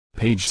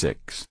Page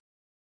 6.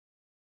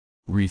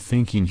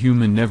 Rethinking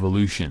Human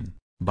Evolution,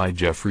 by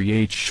Jeffrey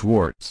H.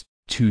 Schwartz,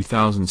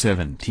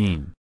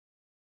 2017.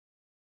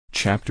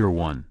 Chapter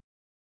 1.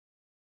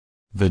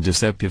 The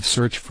Deceptive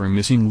Search for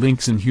Missing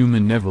Links in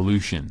Human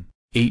Evolution,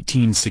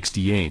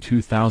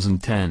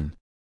 1868-2010.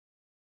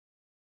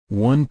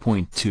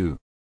 1.2.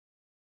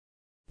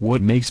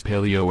 What makes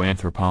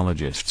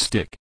paleoanthropologists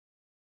tick?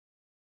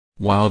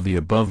 While the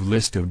above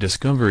list of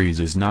discoveries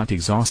is not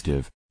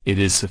exhaustive, it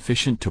is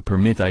sufficient to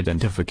permit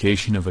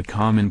identification of a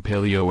common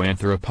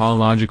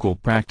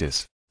paleoanthropological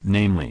practice,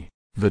 namely,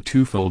 the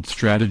twofold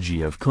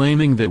strategy of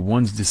claiming that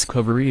one's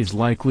discovery is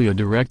likely a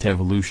direct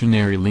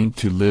evolutionary link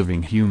to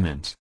living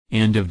humans,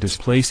 and of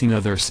displacing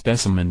other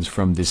specimens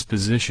from this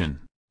position,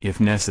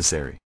 if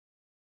necessary.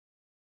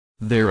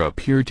 There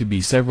appear to be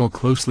several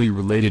closely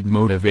related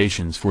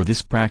motivations for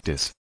this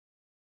practice.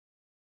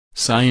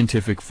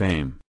 Scientific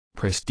fame,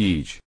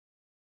 prestige.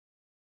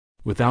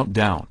 Without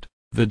doubt,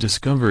 the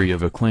discovery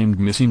of a claimed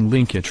missing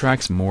link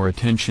attracts more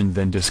attention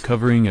than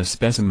discovering a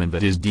specimen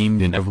that is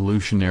deemed an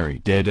evolutionary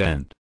dead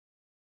end.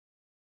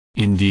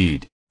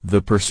 Indeed,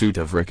 the pursuit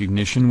of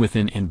recognition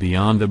within and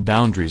beyond the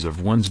boundaries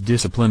of one's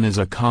discipline is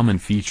a common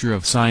feature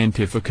of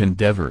scientific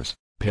endeavors,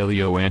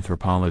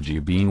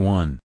 paleoanthropology being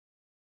one.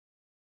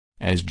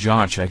 As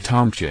Jacek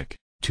Tomczyk,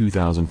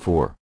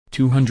 2004,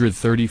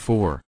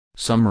 234,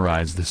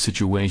 summarized the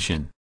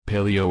situation,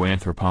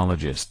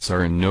 paleoanthropologists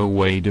are in no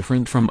way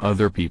different from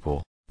other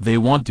people. They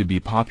want to be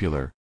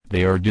popular,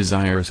 they are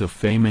desirous of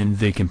fame, and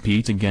they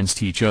compete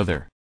against each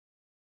other.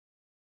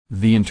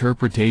 The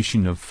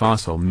interpretation of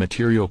fossil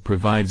material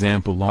provides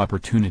ample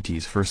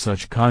opportunities for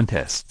such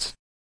contests.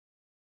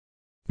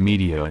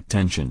 Media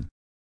attention.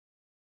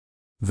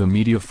 The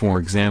media, for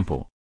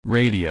example,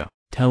 radio,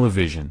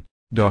 television,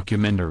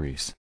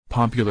 documentaries,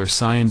 popular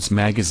science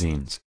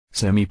magazines,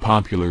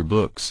 semi-popular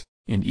books,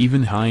 and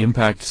even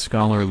high-impact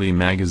scholarly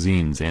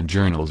magazines and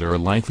journals are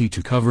likely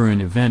to cover an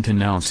event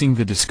announcing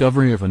the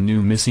discovery of a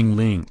new missing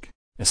link,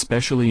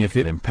 especially if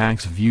it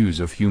impacts views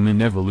of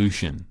human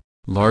evolution.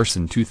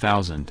 Larson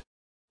 2000.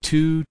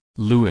 2,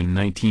 Lewin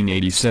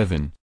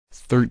 1987,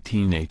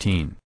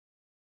 1318.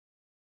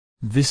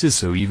 This is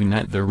so even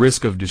at the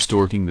risk of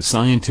distorting the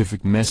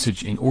scientific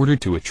message in order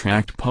to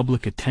attract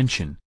public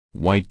attention.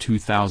 White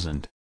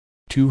 2000.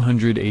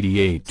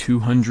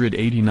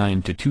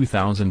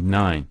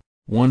 288-289-2009.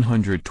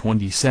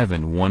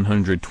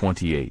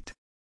 127-128.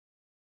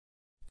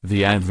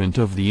 The advent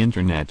of the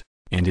Internet,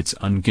 and its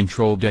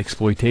uncontrolled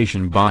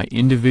exploitation by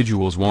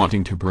individuals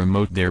wanting to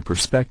promote their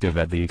perspective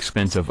at the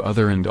expense of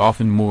other and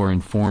often more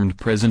informed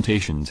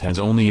presentations, has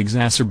only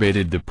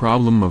exacerbated the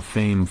problem of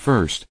fame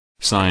first,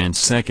 science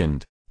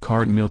second.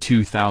 Cartmill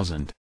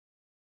 2000.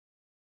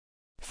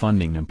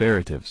 Funding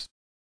imperatives.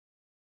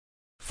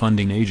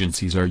 Funding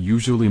agencies are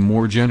usually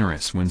more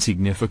generous when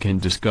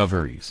significant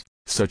discoveries,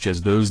 such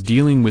as those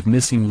dealing with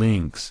missing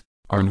links,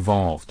 are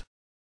involved.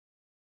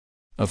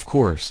 Of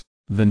course,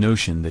 the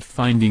notion that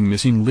finding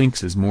missing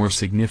links is more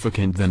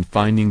significant than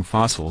finding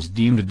fossils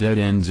deemed dead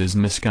ends is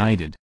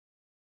misguided.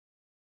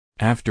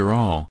 After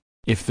all,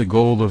 if the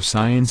goal of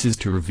science is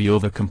to reveal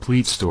the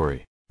complete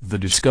story, the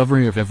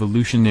discovery of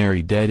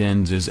evolutionary dead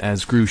ends is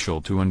as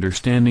crucial to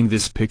understanding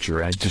this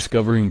picture as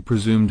discovering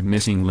presumed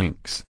missing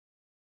links.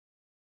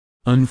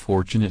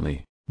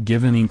 Unfortunately,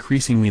 given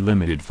increasingly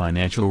limited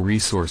financial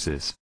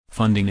resources,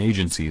 funding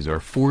agencies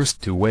are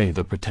forced to weigh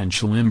the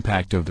potential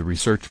impact of the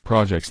research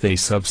projects they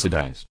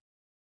subsidize.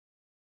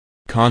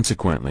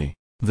 Consequently,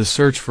 the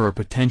search for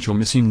potential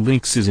missing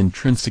links is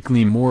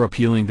intrinsically more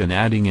appealing than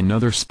adding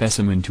another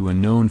specimen to a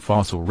known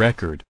fossil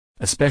record,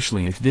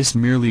 especially if this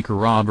merely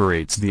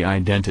corroborates the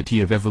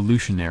identity of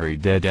evolutionary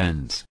dead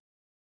ends.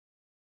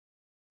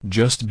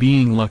 Just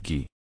being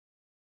lucky.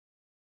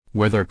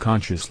 Whether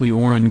consciously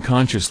or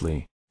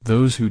unconsciously,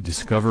 those who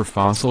discover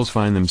fossils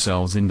find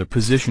themselves in the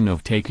position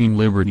of taking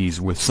liberties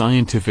with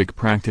scientific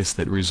practice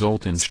that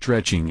result in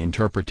stretching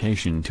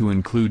interpretation to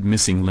include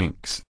missing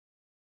links.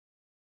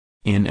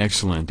 An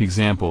excellent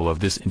example of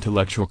this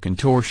intellectual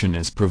contortion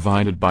is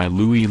provided by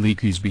Louis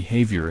Leakey's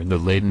behavior in the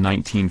late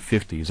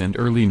 1950s and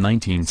early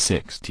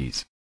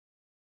 1960s.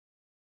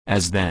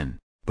 As then,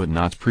 but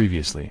not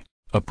previously,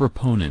 a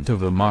proponent of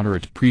the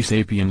moderate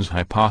pre-sapiens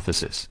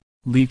hypothesis,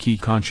 Leakey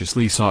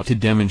consciously sought to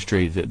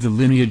demonstrate that the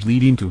lineage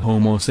leading to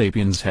Homo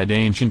sapiens had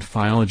ancient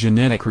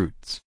phylogenetic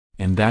roots,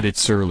 and that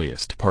its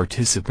earliest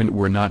participant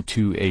were not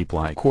too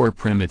ape-like or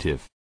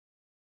primitive.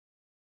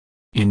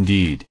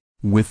 Indeed,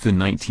 with the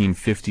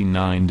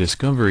 1959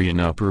 discovery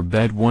in Upper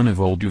Bed 1 of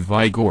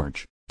Olduvai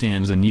Gorge,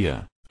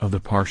 Tanzania, of the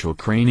partial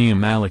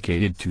cranium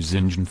allocated to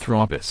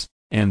Zinjanthropus,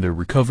 and the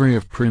recovery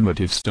of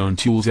primitive stone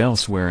tools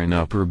elsewhere in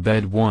Upper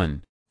Bed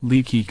 1,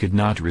 Leakey could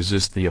not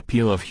resist the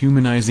appeal of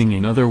humanizing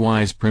an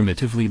otherwise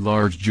primitively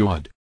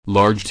large-jawed,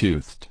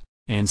 large-toothed,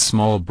 and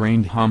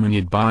small-brained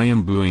hominid by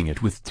imbuing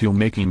it with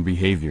tool-making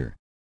behavior.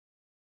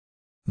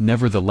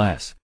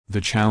 Nevertheless,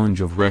 the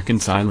challenge of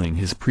reconciling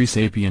his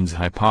pre-sapiens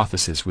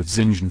hypothesis with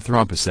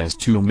Zinjanthropus as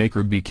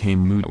toolmaker became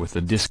moot with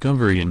the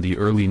discovery in the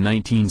early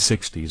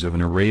 1960s of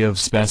an array of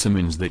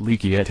specimens that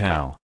Leakey et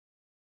al.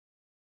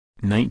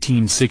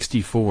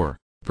 1964,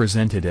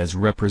 presented as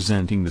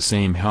representing the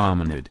same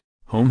hominid,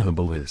 Homo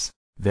habilis,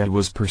 that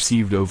was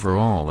perceived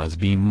overall as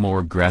being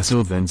more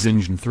gracile than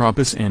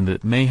Zinjanthropus and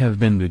that may have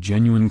been the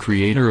genuine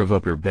creator of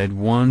upper bed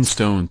one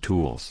stone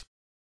tools.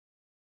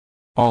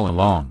 All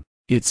along,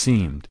 it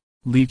seemed,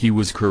 Leakey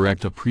was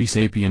correct, a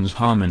pre-sapiens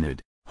hominid,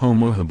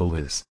 Homo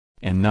habilis,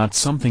 and not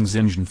something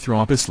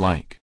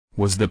Zinjanthropus-like,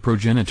 was the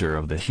progenitor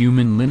of the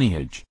human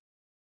lineage.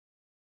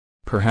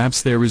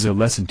 Perhaps there is a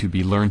lesson to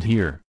be learned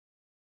here.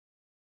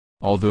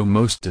 Although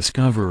most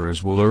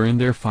discoverers will err in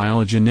their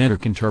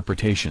phylogenetic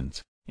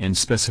interpretations and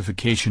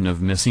specification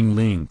of missing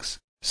links,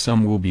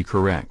 some will be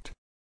correct.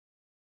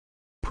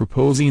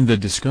 Proposing the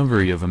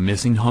discovery of a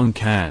missing hunk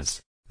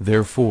has,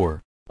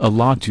 therefore, a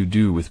lot to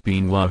do with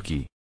being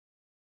lucky.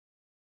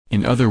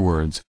 In other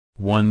words,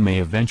 one may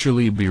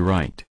eventually be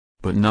right,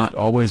 but not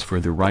always for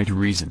the right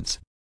reasons.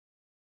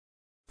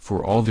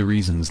 For all the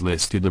reasons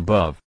listed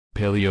above,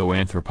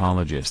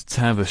 paleoanthropologists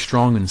have a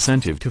strong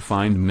incentive to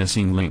find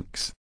missing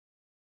links.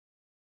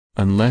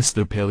 Unless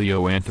the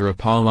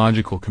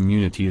paleoanthropological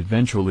community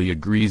eventually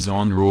agrees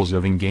on rules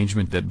of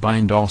engagement that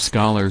bind all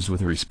scholars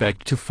with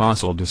respect to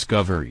fossil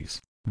discoveries,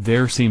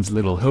 there seems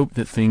little hope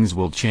that things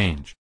will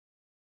change.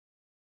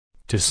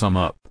 To sum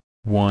up,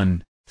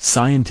 1.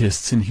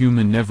 Scientists in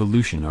human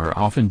evolution are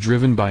often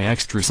driven by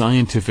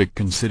extra-scientific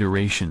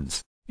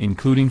considerations,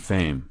 including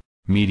fame,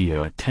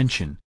 media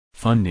attention,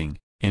 funding,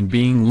 and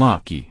being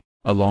lucky,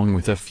 along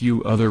with a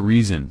few other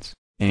reasons,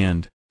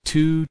 and,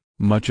 2.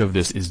 Much of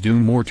this is due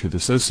more to the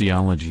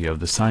sociology of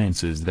the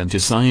sciences than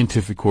to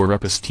scientific or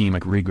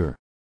epistemic rigor.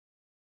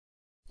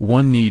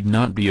 One need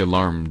not be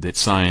alarmed that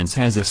science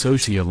has a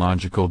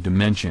sociological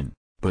dimension,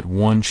 but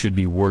one should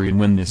be worried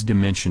when this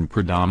dimension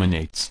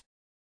predominates.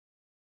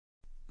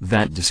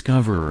 That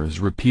discoverers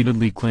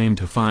repeatedly claim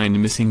to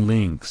find missing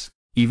links,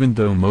 even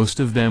though most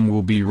of them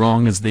will be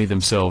wrong as they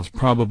themselves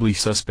probably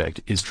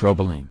suspect, is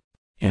troubling,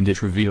 and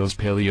it reveals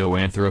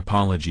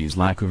paleoanthropology's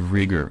lack of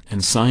rigor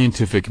and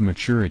scientific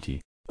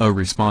maturity, a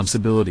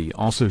responsibility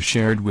also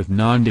shared with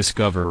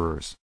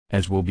non-discoverers,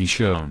 as will be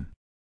shown.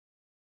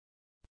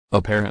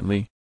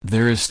 Apparently,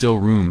 there is still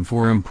room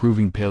for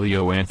improving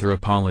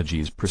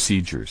paleoanthropology's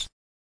procedures.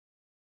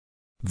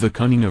 The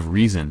Cunning of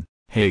Reason,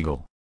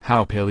 Hegel,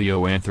 How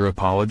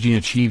Paleoanthropology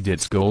Achieved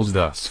Its Goals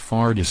Thus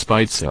Far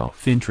Despite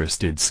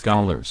Self-Interested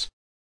Scholars.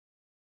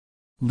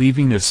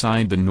 Leaving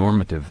aside the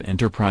normative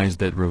enterprise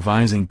that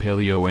revising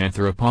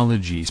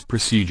paleoanthropology's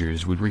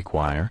procedures would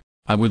require,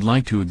 I would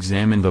like to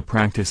examine the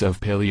practice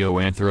of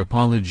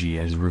paleoanthropology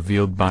as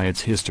revealed by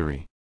its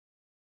history.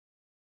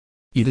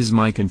 It is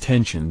my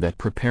contention that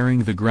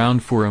preparing the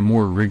ground for a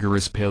more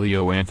rigorous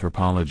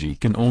paleoanthropology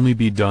can only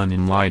be done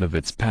in light of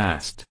its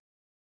past.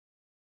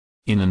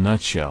 In a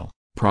nutshell,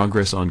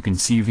 progress on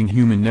conceiving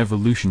human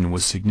evolution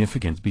was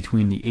significant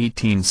between the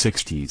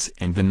 1860s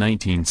and the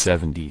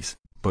 1970s,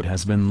 but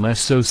has been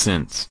less so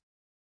since.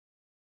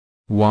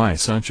 Why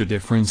such a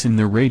difference in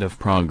the rate of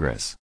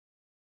progress?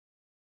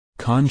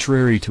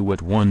 Contrary to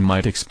what one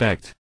might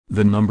expect,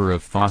 the number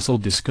of fossil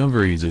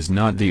discoveries is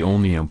not the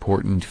only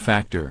important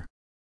factor.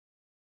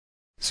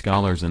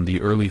 Scholars in the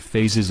early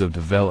phases of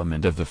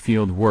development of the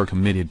field were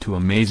committed to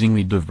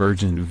amazingly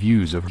divergent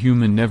views of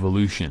human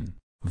evolution,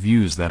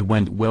 views that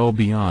went well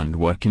beyond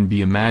what can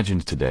be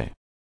imagined today.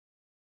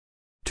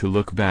 To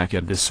look back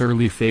at this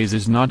early phase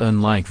is not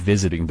unlike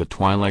visiting the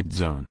Twilight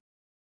Zone.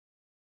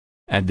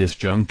 At this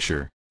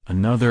juncture,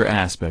 another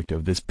aspect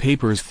of this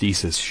paper's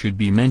thesis should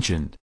be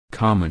mentioned.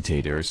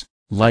 Commentators,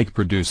 like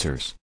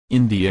producers,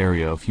 in the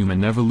area of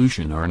human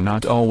evolution are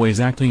not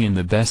always acting in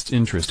the best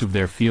interest of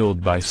their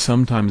field by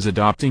sometimes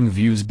adopting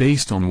views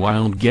based on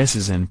wild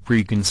guesses and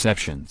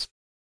preconceptions.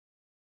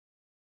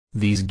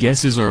 These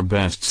guesses are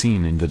best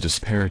seen in the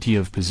disparity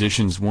of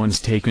positions once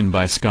taken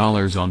by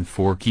scholars on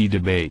four key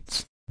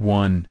debates.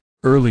 1.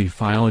 Early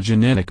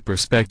phylogenetic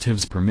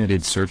perspectives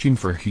permitted searching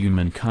for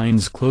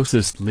humankind's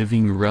closest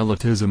living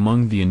relatives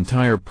among the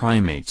entire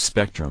primate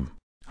spectrum,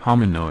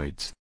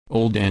 hominoids,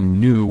 Old and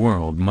New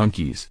World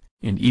monkeys,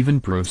 and even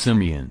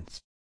prosimians.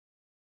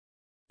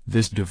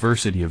 This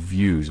diversity of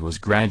views was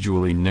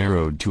gradually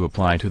narrowed to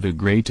apply to the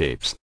great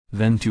apes,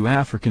 then to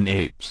African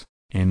apes,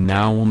 and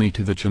now only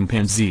to the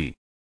chimpanzee.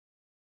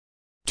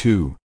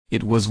 2.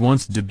 It was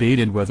once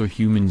debated whether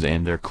humans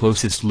and their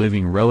closest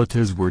living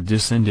relatives were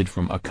descended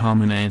from a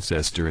common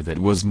ancestor that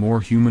was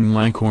more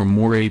human-like or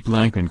more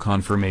ape-like in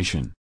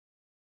conformation.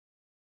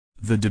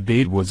 The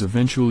debate was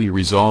eventually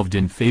resolved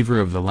in favor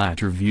of the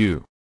latter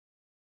view.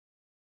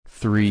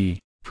 3.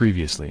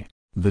 Previously,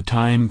 the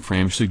time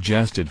frame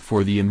suggested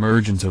for the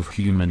emergence of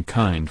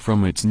humankind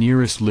from its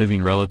nearest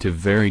living relative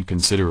varied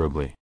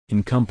considerably,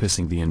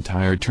 encompassing the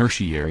entire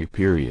Tertiary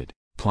period,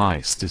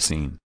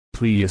 Pleistocene,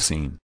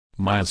 Pliocene,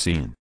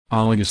 Miocene,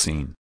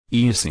 Oligocene,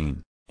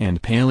 Eocene,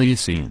 and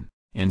Paleocene,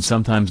 and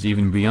sometimes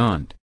even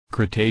beyond,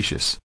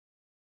 Cretaceous.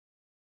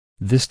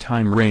 This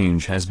time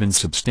range has been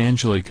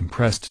substantially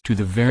compressed to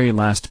the very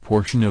last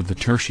portion of the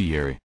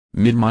Tertiary,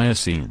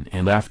 mid-Miocene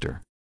and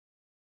after.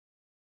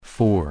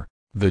 4.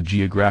 The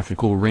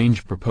geographical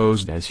range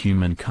proposed as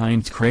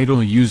humankind's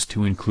cradle used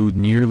to include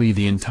nearly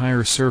the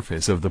entire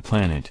surface of the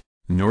planet,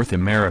 North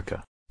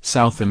America,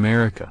 South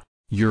America,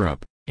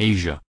 Europe,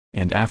 Asia,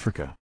 and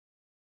Africa.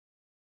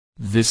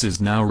 This is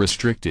now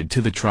restricted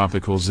to the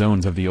tropical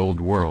zones of the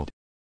Old World.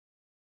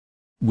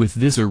 With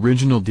this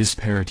original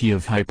disparity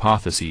of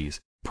hypotheses,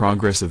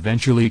 progress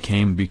eventually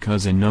came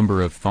because a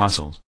number of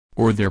fossils,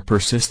 or their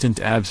persistent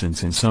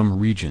absence in some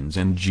regions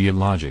and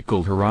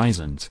geological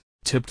horizons,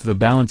 tipped the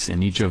balance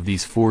in each of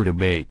these four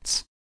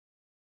debates.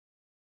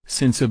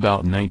 Since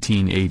about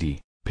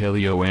 1980,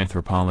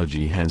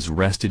 paleoanthropology has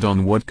rested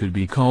on what could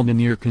be called a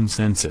near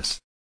consensus.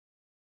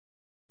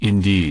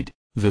 Indeed,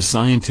 the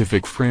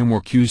scientific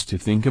framework used to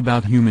think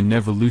about human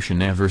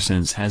evolution ever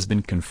since has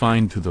been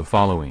confined to the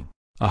following: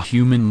 a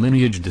human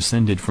lineage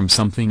descended from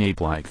something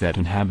ape-like that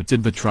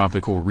inhabited the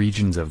tropical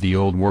regions of the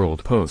Old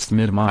World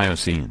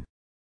post-mid-Miocene.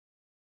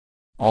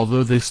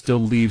 Although this still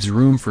leaves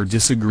room for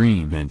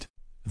disagreement,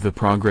 the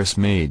progress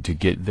made to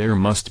get there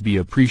must be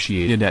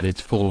appreciated at its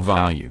full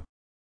value.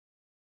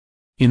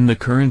 In the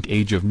current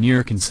age of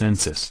near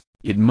consensus,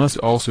 it must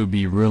also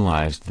be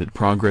realized that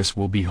progress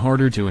will be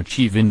harder to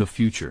achieve in the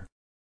future.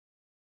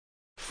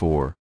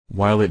 For,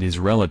 while it is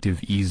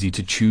relatively easy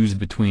to choose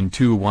between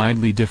two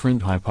widely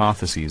different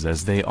hypotheses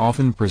as they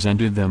often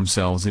presented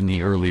themselves in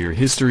the earlier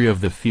history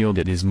of the field,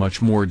 it is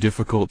much more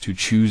difficult to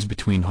choose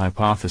between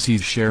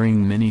hypotheses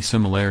sharing many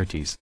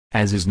similarities,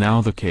 as is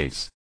now the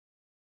case.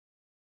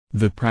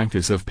 The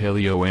practice of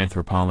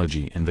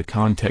paleoanthropology in the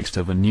context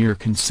of a near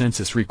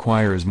consensus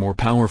requires more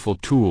powerful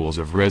tools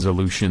of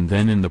resolution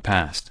than in the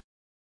past.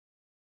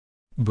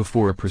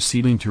 Before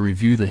proceeding to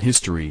review the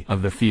history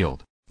of the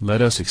field,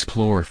 let us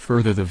explore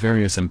further the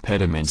various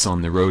impediments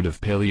on the road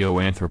of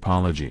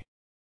paleoanthropology.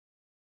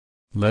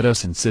 Let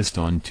us insist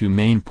on two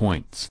main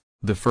points.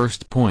 The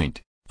first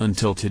point: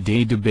 until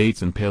today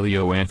debates in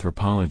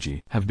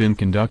paleoanthropology have been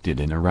conducted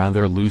in a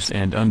rather loose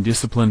and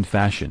undisciplined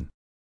fashion.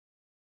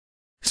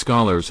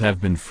 Scholars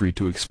have been free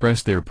to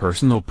express their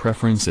personal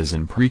preferences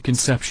and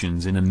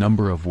preconceptions in a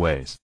number of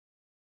ways.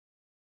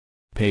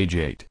 Page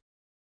 8.